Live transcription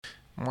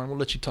I'm gonna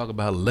let you talk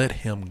about Let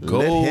Him Go.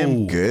 Let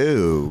Him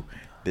Go.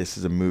 This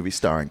is a movie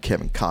starring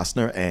Kevin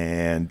Costner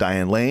and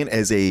Diane Lane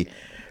as a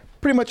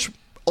pretty much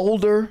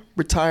older,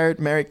 retired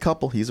married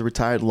couple. He's a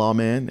retired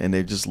lawman, and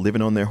they're just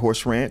living on their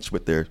horse ranch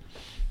with their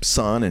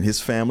son and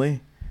his family.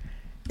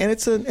 And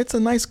it's a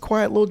nice,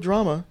 quiet little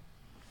drama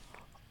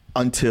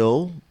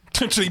until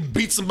He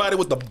beat somebody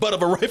with the butt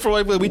of a rifle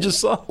like we just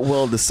saw.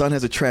 Well, the son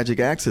has a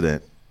tragic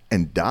accident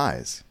and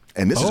dies.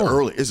 And this is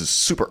early. This is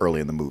super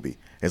early in the movie.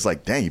 It's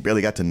like, dang, you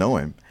barely got to know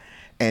him.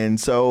 And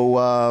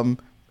so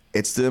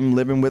it's them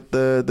living with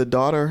the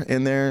daughter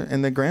and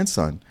their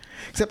grandson.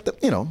 Except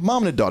that,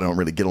 mom and the daughter don't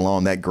really get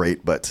along that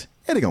great, but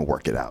they're going to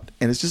work it out.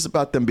 And it's just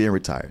about them being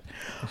retired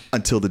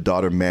until the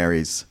daughter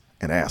marries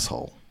an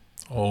asshole.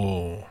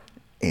 Oh.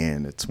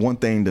 And it's one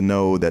thing to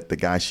know that the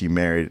guy she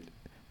married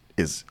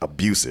is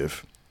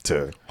abusive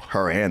to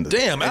her and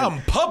the out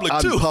in public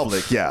too. Out in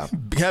public, yeah.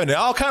 Having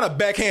all kind of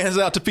backhands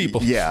out to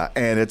people. Yeah,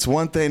 and it's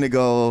one thing to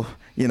go,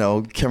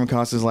 Kevin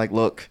Costner's like,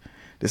 look,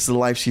 this is the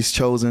life she's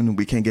chosen.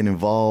 We can't get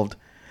involved.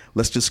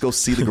 Let's just go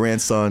see the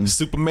grandson.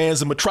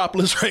 Superman's in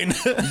Metropolis right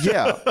now.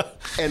 Yeah.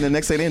 And the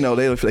next thing they know,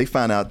 they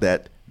find out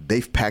that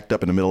they've packed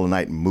up in the middle of the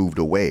night and moved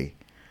away.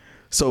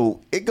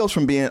 So it goes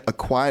from being a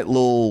quiet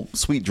little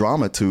sweet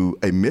drama to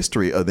a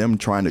mystery of them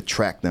trying to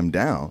track them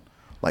down.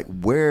 Like,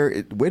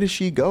 where does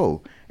she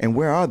go? And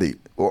where are they?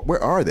 Or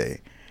where are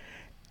they?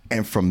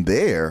 And from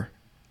there,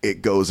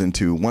 it goes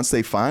into, once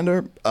they find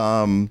her,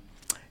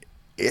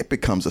 it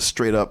becomes a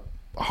straight up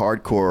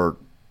hardcore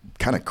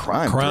kind of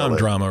crime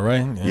drama,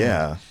 right?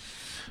 Yeah.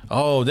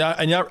 Oh,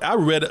 and I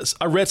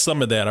read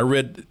some of that. I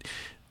read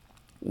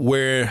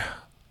where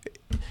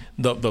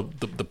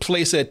the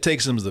place that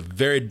takes them is a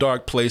very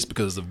dark place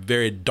because it's a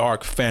very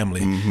dark family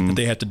that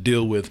they have to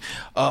deal with.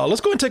 Let's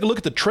go and take a look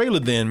at the trailer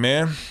then,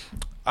 man.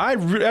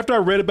 After I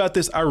read about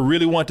this, I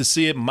really want to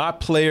see it. My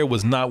player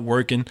was not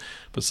working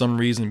for some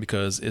reason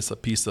because it's a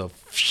piece of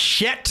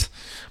shit.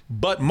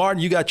 But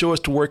Martin, you got yours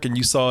to work and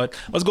you saw it.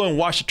 Let's go and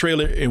watch the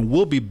trailer and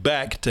we'll be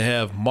back to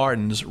have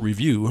Martin's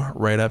review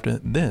right after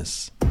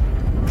this.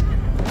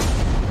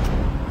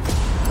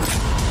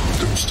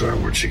 Don't start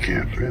what you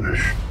can't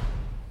finish.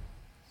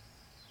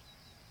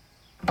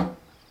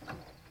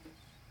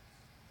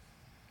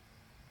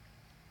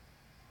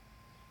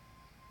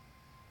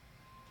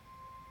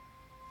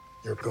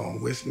 You're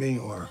going with me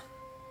or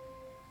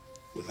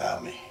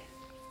without me?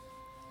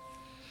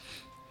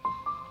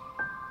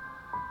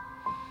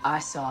 I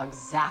saw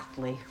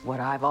exactly what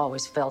I've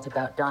always felt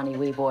about Donnie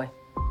Weeboy.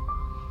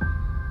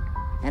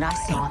 And I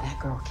saw that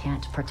girl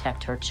can't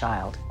protect her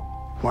child.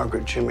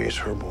 Margaret, Jimmy is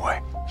her boy.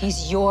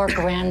 He's your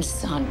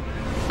grandson.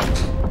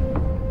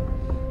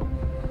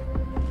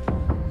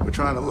 We're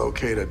trying to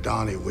locate a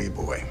Donnie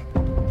Weeboy.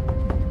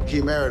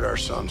 He married our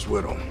son's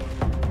widow.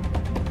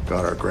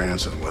 Got our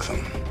grandson with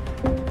him.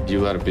 You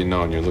let it be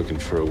known you're looking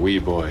for a wee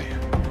boy.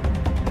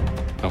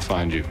 I'll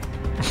find you.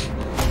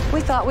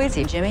 We thought we'd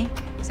see Jimmy,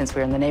 since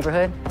we're in the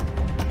neighborhood.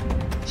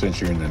 Since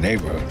you're in the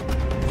neighborhood.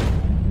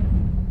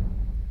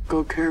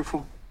 Go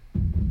careful.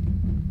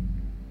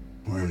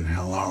 Where in the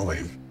hell are we?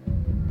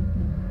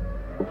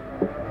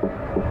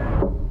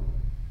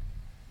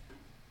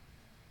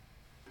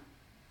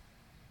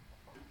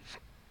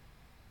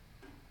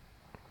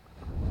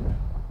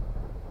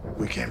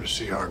 We came to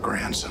see our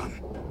grandson.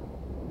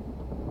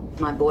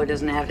 My boy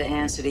doesn't have to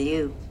answer to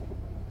you.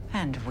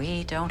 And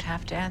we don't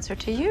have to answer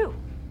to you.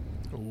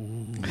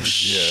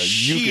 Yeah,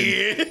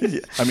 you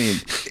can. I mean,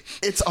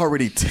 it's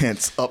already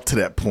tense up to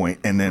that point,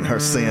 and then her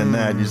saying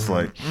that, you're just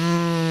like,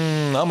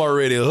 I'm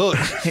already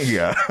hooked.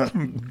 Yeah,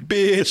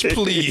 bitch,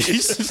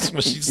 please. That's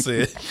what she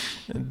said.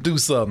 Do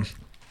something.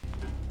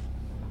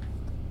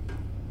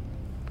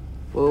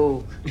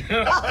 Whoa.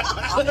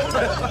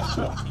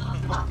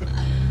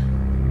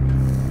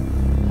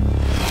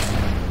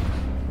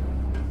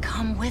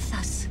 Come with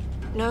us.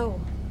 No,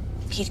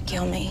 he'd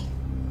kill me.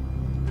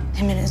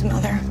 Him and his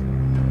mother.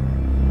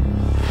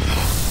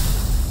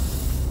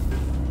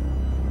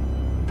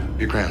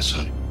 Your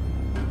grandson.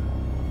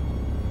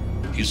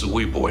 He's a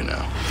wee boy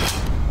now.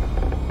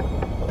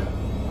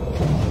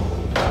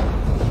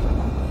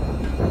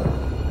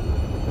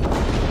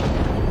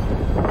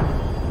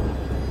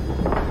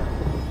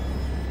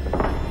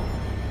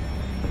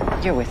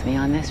 You're with me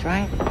on this,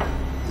 right?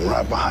 I'm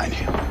right behind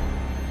you.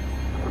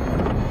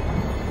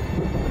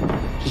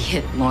 He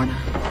hit Lorna.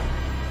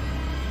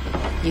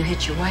 You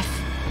hit your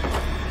wife.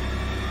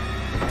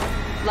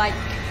 Like...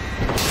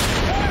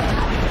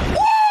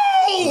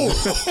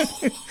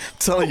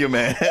 telling you,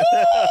 man.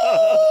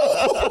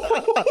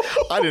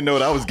 I didn't know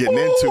what I was getting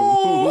into.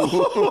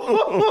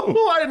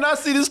 I did not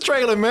see this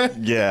trailer,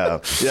 man. Yeah.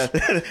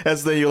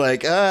 That's the you're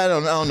like, I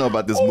don't know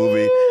about this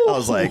movie. I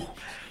was like,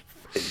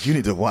 you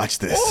need to watch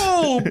this.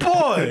 Oh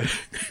boy,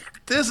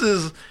 this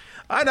is.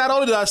 Not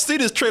only did I see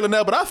this trailer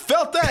now, but I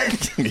felt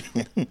that.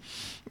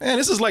 Man,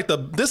 this is like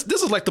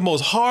the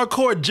most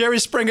hardcore Jerry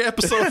Springer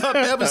episode I've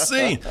ever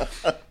seen.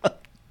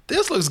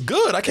 This looks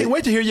good. I can't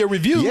wait to hear your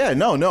review. Yeah,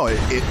 no,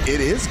 it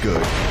is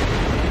good.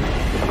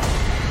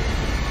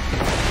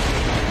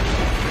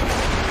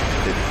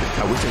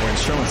 I wish they weren't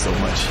showing so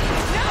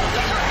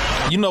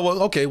much. You know what?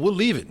 Okay, we'll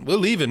leave it. We'll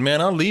leave it,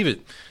 man. I'll leave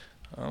it.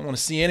 I don't want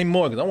to see any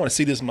more because I want to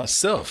see this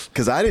myself.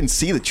 Because I didn't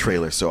see the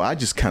trailer, so I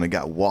just kind of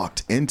got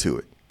walked into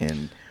it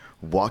and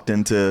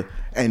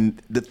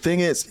and the thing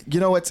is, you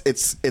know,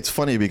 it's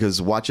funny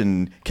because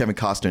watching Kevin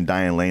Costner and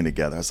Diane Lane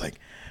together, I was like,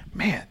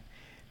 man,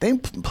 they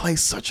play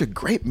such a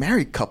great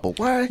married couple.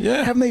 Why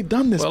haven't they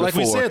done this before? Like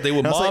we said, they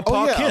were Ma and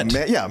Pa Kent.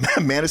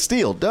 Man of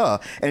Steel, duh.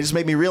 And it just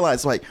made me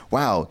realize, like,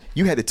 wow,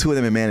 you had the two of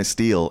them in Man of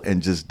Steel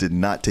and just did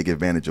not take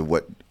advantage of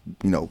what,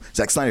 you know,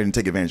 Zack Snyder didn't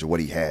take advantage of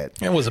what he had.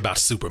 It was about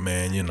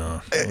Superman, you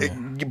know.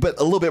 But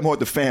a little bit more with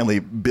the family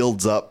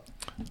builds up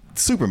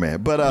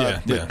Superman.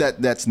 But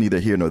that's neither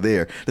here nor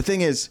there. The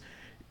thing is,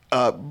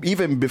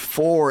 even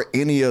before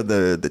any of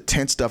the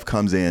tense stuff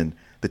comes in,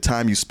 the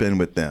time you spend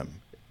with them,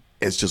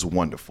 it's just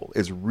wonderful.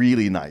 It's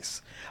really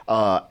nice.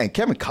 And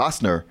Kevin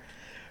Costner,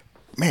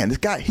 man, this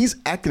guy, he's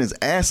acting his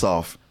ass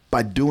off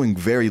by doing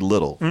very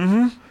little.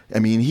 Mm-hmm. I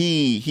mean,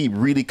 he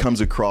really comes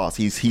across,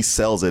 he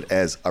sells it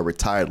as a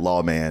retired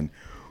lawman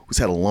who's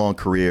had a long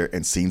career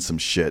and seen some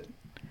shit.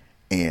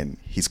 And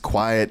he's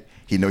quiet.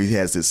 He knows he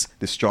has this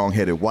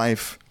strong-headed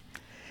wife.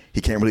 He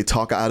can't really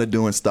talk her out of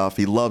doing stuff.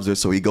 He loves her,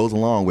 so he goes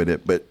along with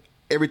it. But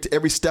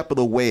every step of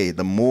the way,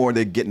 the more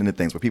they're getting into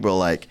things where people are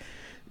like,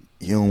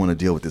 you don't want to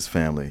deal with this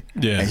family.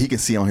 Yeah. And he can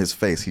see on his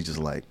face, he's just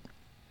like,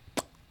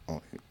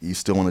 oh, you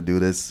still want to do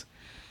this?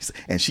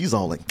 And she's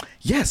all like,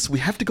 yes, we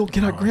have to go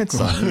get our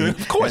grandson.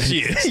 Of course she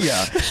is.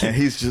 Yeah.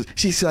 And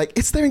she's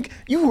like,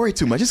 you worry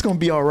too much. It's going to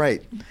be all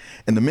right.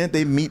 And the minute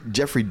they meet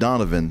Jeffrey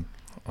Donovan.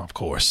 Of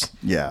course.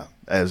 Yeah.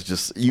 As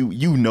just,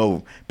 you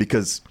know,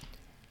 because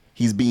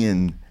he's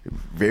being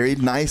very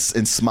nice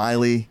and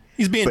smiley.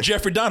 He's being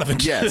Jeffrey Donovan.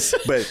 Yes.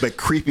 But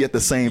creepy at the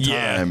same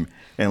time. Yeah.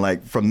 And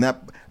like from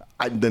that,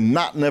 the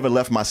knot never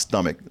left my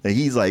stomach. And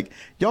he's like,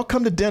 y'all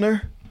come to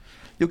dinner.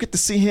 You'll get to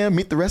see him,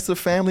 meet the rest of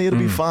the family. It'll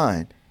be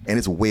fine. And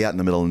it's way out in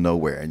the middle of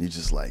nowhere. And you're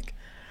just like,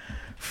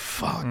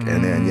 fuck.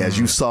 And then, as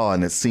you saw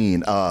in the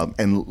scene,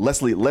 and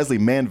Leslie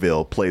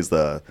Manville plays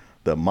the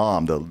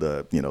mom,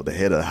 the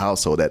head of the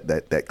household,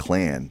 that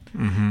clan.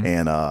 Mm-hmm.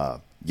 And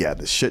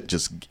the shit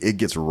it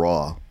gets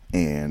raw.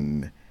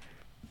 And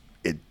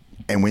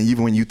when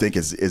you think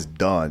it's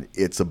done,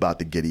 it's about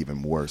to get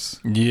even worse.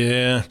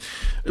 Yeah.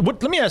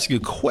 Let me ask you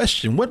a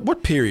question.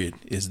 What period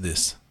is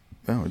this?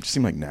 Oh, it just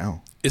seemed like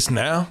now. It's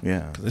now?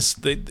 Yeah.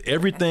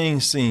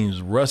 Everything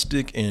seems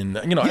rustic and,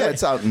 you know. Yeah,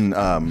 it's out in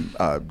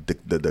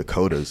the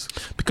Dakotas.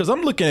 Because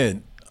I'm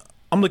looking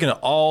at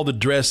all the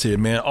dress here,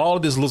 man. All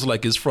of this looks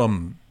like it's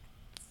from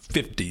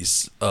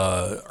 50s,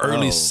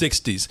 early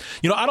 60s.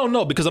 You know, I don't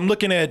know because I'm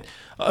looking at,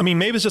 I mean,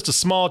 maybe it's just a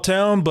small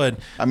town, but.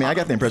 I mean, I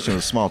got the impression it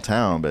was a small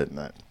town, but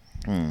not.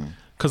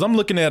 Because I'm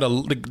looking at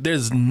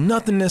there's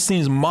nothing that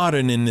seems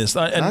modern in this.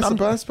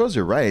 I suppose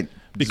you're right.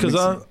 Because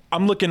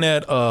I'm looking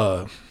at,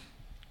 let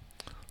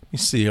me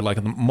see here, like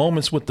the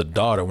moments with the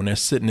daughter when they're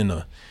sitting in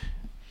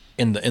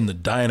the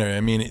diner.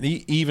 I mean,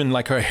 even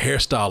like her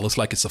hairstyle looks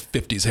like it's a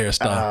 50s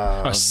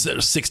hairstyle or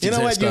 60s you know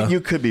hairstyle. What?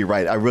 You could be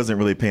right. I wasn't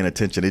really paying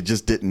attention. It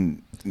just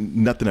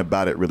nothing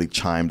about it really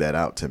chimed that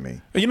out to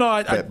me. You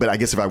know, but I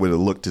guess if I would have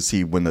looked to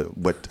see because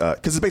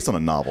it's based on a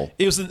novel.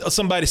 It was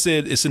somebody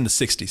said it's in the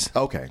 60s.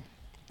 Okay.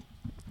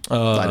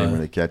 I didn't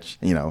really catch.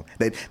 You know,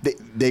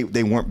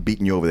 they weren't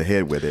beating you over the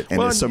head with it, and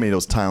there's so many of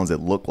those towns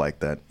that look like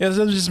that. Yeah,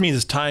 that just means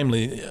it's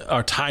timely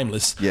or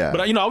timeless. Yeah.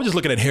 But I was just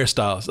looking at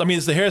hairstyles. I mean,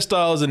 it's the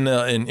hairstyles in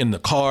the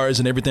cars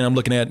and everything. I'm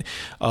looking at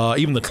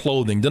even the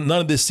clothing. None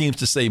of this seems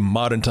to say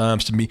modern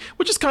times to me,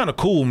 which is kind of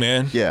cool,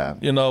 man. Yeah.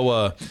 You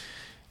know,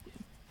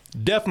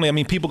 definitely. I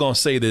mean, people gonna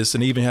say this,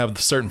 and even have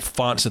certain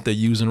fonts that they're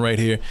using right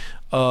here.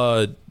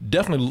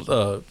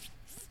 Definitely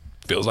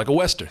feels like a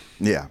Western.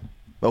 Yeah.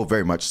 Oh,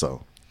 very much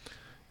so.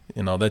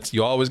 You know,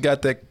 you always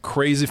got that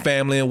crazy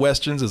family in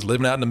Westerns is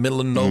living out in the middle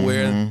of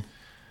nowhere.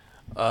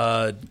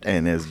 Mm-hmm.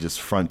 And there's just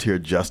frontier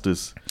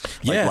justice.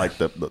 Like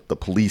the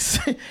police,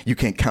 you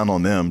can't count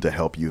on them to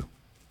help you.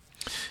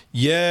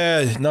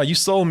 Yeah, no, you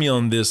sold me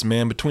on this,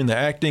 man. Between the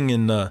acting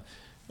and I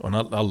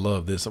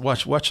love this.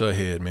 Watch her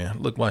head,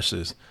 man. Watch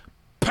this.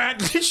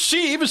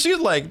 She was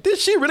like, did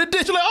she really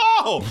did? She's like,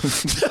 oh,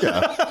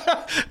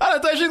 I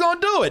didn't think she was going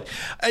to do it.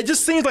 It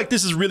just seems like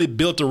this is really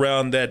built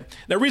around that.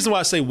 The reason why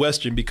I say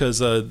Western, because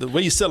the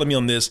way you're selling me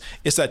on this,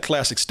 it's that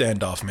classic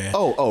standoff, man.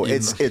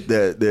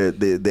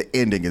 The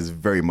ending is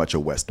very much a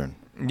Western.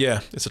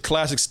 Yeah, it's a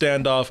classic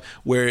standoff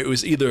where it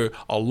was either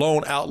a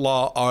lone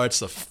outlaw or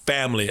it's a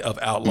family of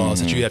outlaws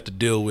that you have to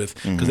deal with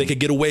because they could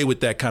get away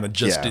with that kind of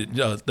justice,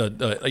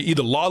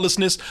 either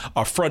lawlessness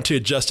or frontier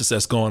justice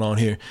that's going on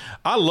here.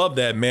 I love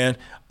that, man.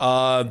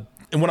 And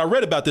when I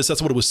read about this,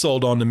 that's what it was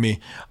sold on to me.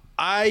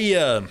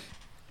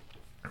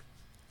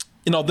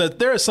 That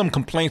there are some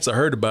complaints I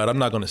heard about. I'm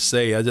not going to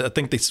say. I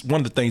think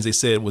one of the things they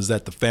said was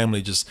that the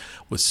family just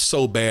was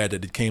so bad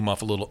that it came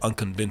off a little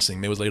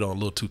unconvincing. They was laid on a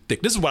little too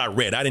thick. This is what I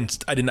read. I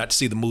did not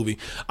see the movie.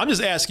 I'm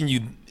just asking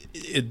you,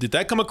 did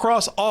that come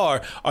across,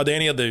 or are there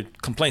any other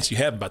complaints you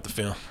have about the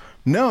film?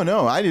 No,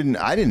 I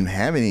didn't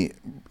have any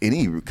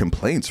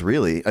complaints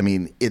really. I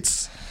mean,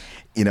 it's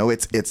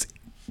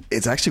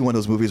it's actually one of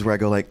those movies where I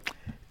go like,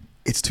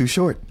 it's too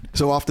short.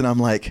 So often I'm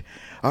like,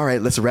 all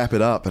right, let's wrap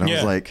it up. And I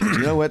was like, you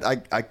know what?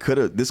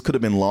 This could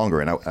have been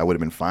longer, and I would have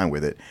been fine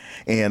with it.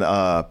 And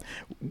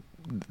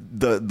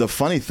the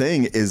funny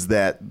thing is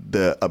that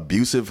the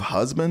abusive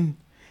husband,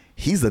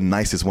 he's the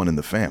nicest one in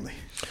the family.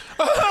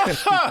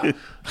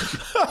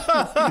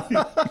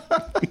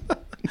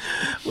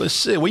 Well,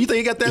 shit. Where you think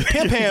you got that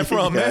pimp hand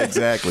from, man?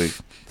 Exactly.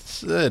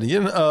 Shit, you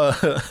know,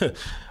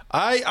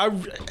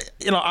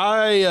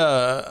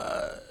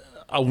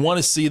 I want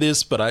to see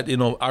this, but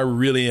I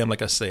really am,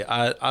 like I say,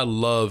 I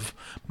love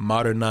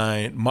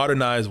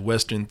modernized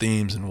Western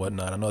themes and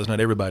whatnot. I know it's not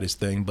everybody's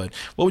thing, but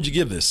what would you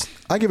give this?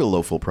 I give it a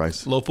low full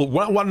price. Low full.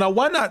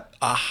 Why not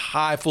a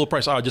high full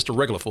price or just a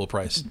regular full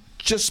price?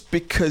 Just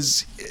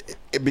because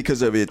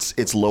of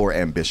its lower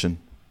ambition.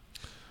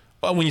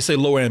 Well, when you say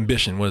lower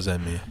ambition, what does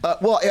that mean?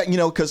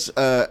 Because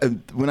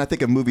when I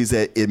think of movies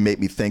that it made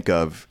me think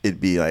of, it'd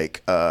be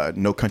like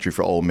No Country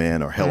for Old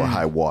Men or Hell or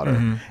High Water.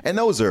 Mm-hmm. And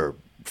those are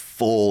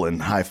full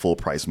and high full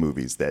price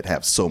movies that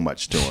have so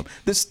much to them.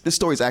 This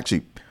story is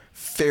actually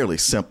fairly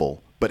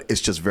simple, but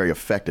it's just very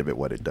effective at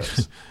what it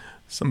does.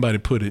 Somebody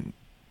put it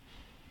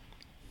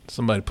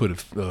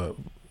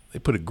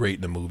great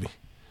in the movie.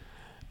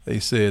 They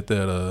said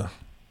that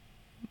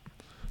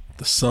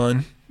the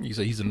son, you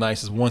say he's the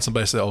nicest one.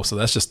 Somebody said, oh, so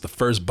that's just the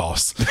first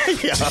boss in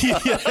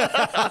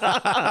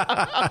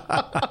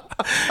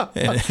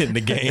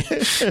the game.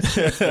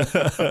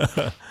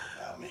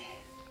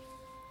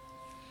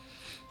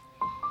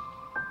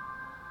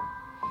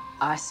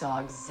 I saw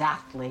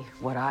exactly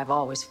what I've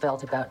always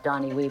felt about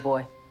Donnie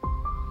Weeboy.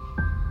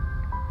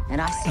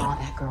 And I saw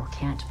that girl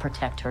can't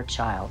protect her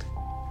child.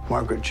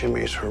 Margaret,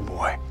 Jimmy's her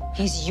boy.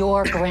 He's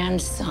your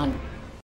grandson.